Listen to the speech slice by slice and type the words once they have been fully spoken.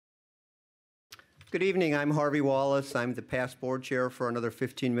Good evening. I'm Harvey Wallace. I'm the past board chair for another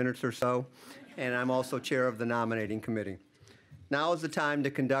 15 minutes or so, and I'm also chair of the nominating committee. Now is the time to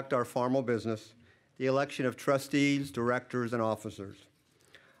conduct our formal business, the election of trustees, directors, and officers.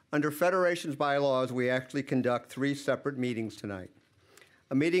 Under Federation's bylaws, we actually conduct 3 separate meetings tonight.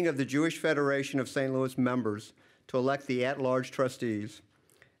 A meeting of the Jewish Federation of St. Louis members to elect the at-large trustees,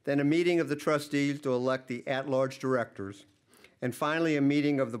 then a meeting of the trustees to elect the at-large directors, and finally a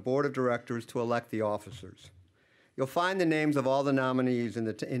meeting of the board of directors to elect the officers. You'll find the names of all the nominees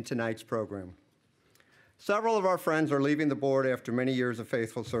in tonight's program. Several of our friends are leaving the board after many years of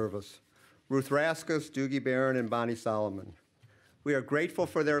faithful service. Ruth Raskus, Doogie Barron, and Bonnie Solomon. We are grateful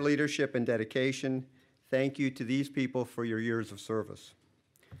for their leadership and dedication. Thank you to these people for your years of service.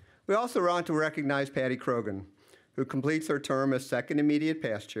 We also want to recognize Patty Krogan, who completes her term as second immediate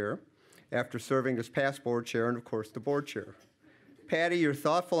past chair after serving as past board chair and, of course, the board chair. Patty, your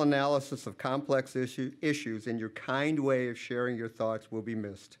thoughtful analysis of complex issues and your kind way of sharing your thoughts will be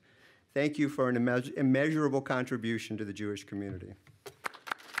missed. Thank you for an immeasurable contribution to the Jewish community.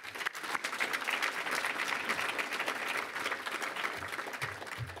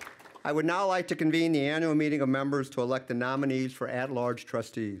 I would now like to convene the annual meeting of members to elect the nominees for at-large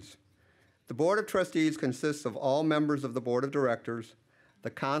trustees. The Board of Trustees consists of all members of the Board of Directors, the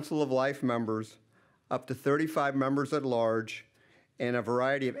Council of Life members, up to 35 members at large, and a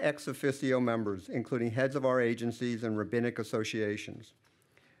variety of ex officio members, including heads of our agencies and rabbinic associations.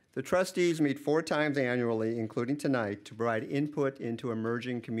 The trustees meet 4 times annually, including tonight, to provide input into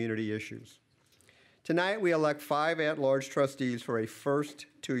emerging community issues. Tonight, we elect 5 at-large trustees for a first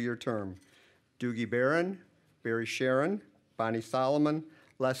 2-year term: Doogie Barron, Barry Sharon, Bonnie Solomon,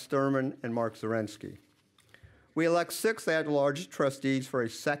 Les Sturman, and Mark Zarensky. We elect 6 at-large trustees for a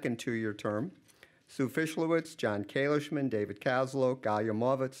second 2-year term: Sue Fischlowitz, John Kalishman, David Kazlo, Galia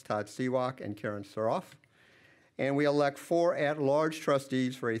Movitz, Todd Siwak, and Karen Saroff. And we elect 4 at-large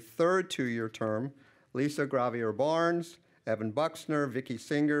trustees for a third 2-year term: Lisa Gravier-Barnes, Evan Buxner, Vicki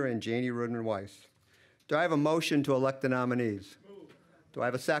Singer, and Janie Rudman-Weiss. Do I have a motion to elect the nominees? Move. Do I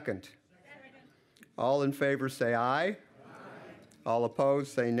have a second? Second. All in favor say aye. Aye. All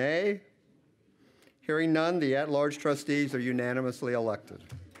opposed say nay. Hearing none, the at-large trustees are unanimously elected.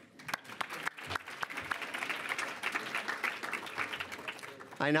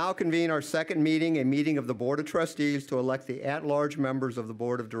 I now convene our second meeting, a meeting of the Board of Trustees to elect the at-large members of the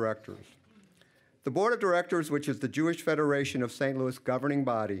Board of Directors. The Board of Directors, which is the Jewish Federation of St. Louis governing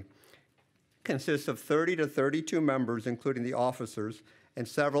body, consists of 30 to 32 members, including the officers, and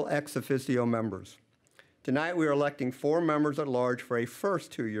several ex officio members. Tonight, we are electing 4 members at large for a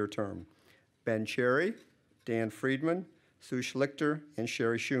first 2-year term: Ben Cherry, Dan Friedman, Sue Schlichter, and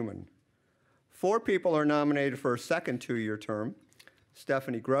Sherry Schuman. 4 people are nominated for a second 2-year term: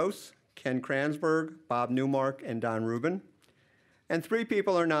 Stephanie Gross, Ken Kransberg, Bob Newmark, and Don Rubin. And 3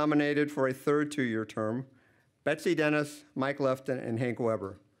 people are nominated for a third 2-year term: Betsy Dennis, Mike Lefton, and Hank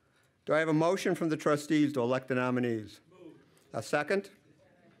Weber. Do I have a motion from the trustees to elect the nominees? Move. A second?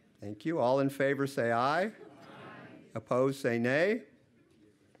 Thank you. All in favor say aye. Aye. Opposed say nay.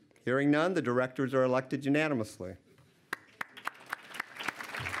 Hearing none, the directors are elected unanimously.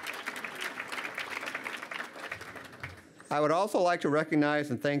 I would also like to recognize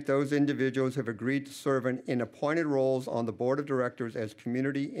and thank those individuals who have agreed to serve in appointed roles on the Board of Directors as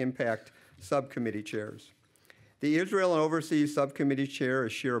Community Impact Subcommittee chairs. The Israel and Overseas Subcommittee Chair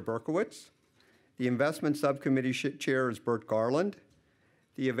is Shira Berkowitz. The Investment Subcommittee Chair is Bert Garland.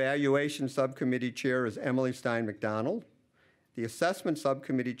 The Evaluation Subcommittee Chair is Emily Stein McDonald. The Assessment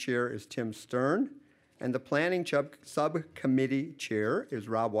Subcommittee Chair is Tim Stern. And the Planning Subcommittee Chair is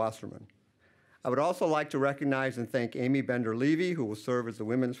Rob Wasserman. I would also like to recognize and thank Amy Bender-Levy, who will serve as the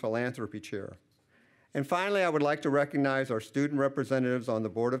Women's Philanthropy Chair. And finally, I would like to recognize our student representatives on the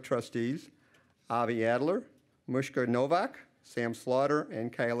Board of Trustees: Avi Adler, Mushka Novak, Sam Slaughter,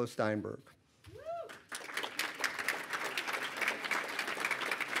 and Kayla Steinberg.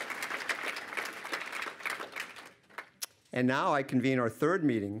 And now I convene our third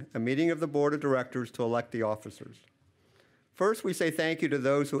meeting, a meeting of the Board of Directors to elect the officers. First, we say thank you to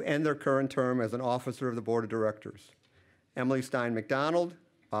those who end their current term as an officer of the Board of Directors: Emily Stein McDonald,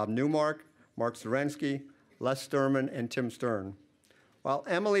 Bob Newmark, Mark Zarensky, Les Sturman, and Tim Stern. While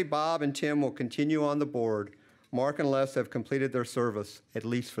Emily, Bob, and Tim will continue on the board, Mark and Les have completed their service, at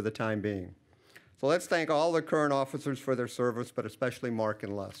least for the time being. So let's thank all the current officers for their service, but especially Mark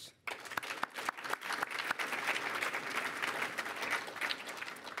and Les.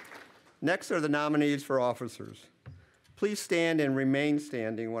 Next are the nominees for officers. Please stand and remain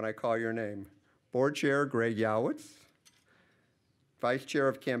standing when I call your name. Board Chair Greg Yowitz, Vice Chair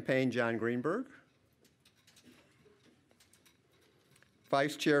of Campaign John Greenberg,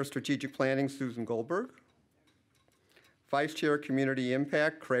 Vice Chair Strategic Planning, Susan Goldberg. Vice Chair Community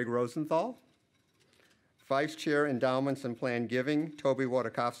Impact, Craig Rosenthal. Vice Chair Endowments and Plan Giving, Toby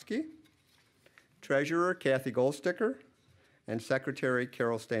Wodakowski. Treasurer, Kathy Goldsticker. And Secretary,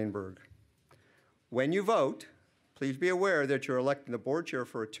 Carol Steinberg. When you vote, please be aware that you're electing the board chair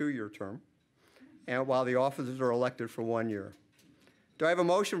for a 2-year term, and while the officers are elected for 1 year. Do I have a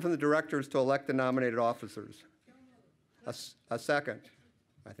motion from the directors to elect the nominated officers? A second.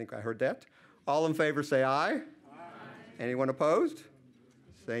 I think I heard that. All in favor say aye. Aye. Anyone opposed?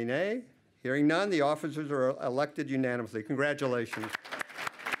 Say nay. Hearing none, the officers are elected unanimously. Congratulations.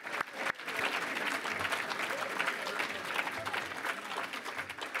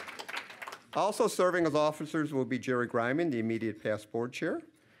 Also serving as officers will be Jerry Greiman, the immediate past board chair,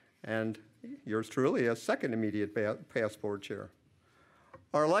 and yours truly as second immediate past board chair.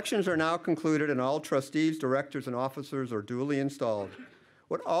 Our elections are now concluded and all trustees, directors, and officers are duly installed.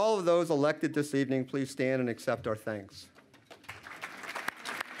 Would all of those elected this evening please stand and accept our thanks?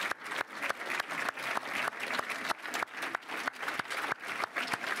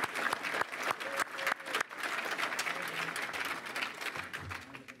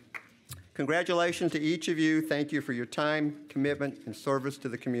 Congratulations to each of you. Thank you for your time, commitment, and service to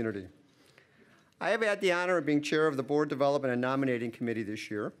the community. I have had the honor of being chair of the Board Development and Nominating Committee this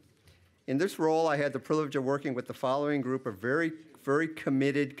year. In this role, I had the privilege of working with the following group of very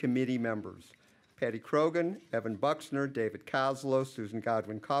committed committee members: Patty Krogan, Evan Buxner, David Kozlow, Susan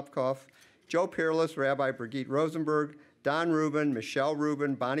Godwin-Kopkoff, Joe Peerless, Rabbi Brigitte Rosenberg, Don Rubin, Michelle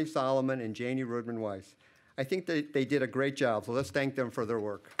Rubin, Bonnie Solomon, and Janie Rudman-Weiss. I think they did a great job, so let's thank them for their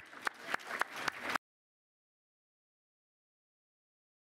work.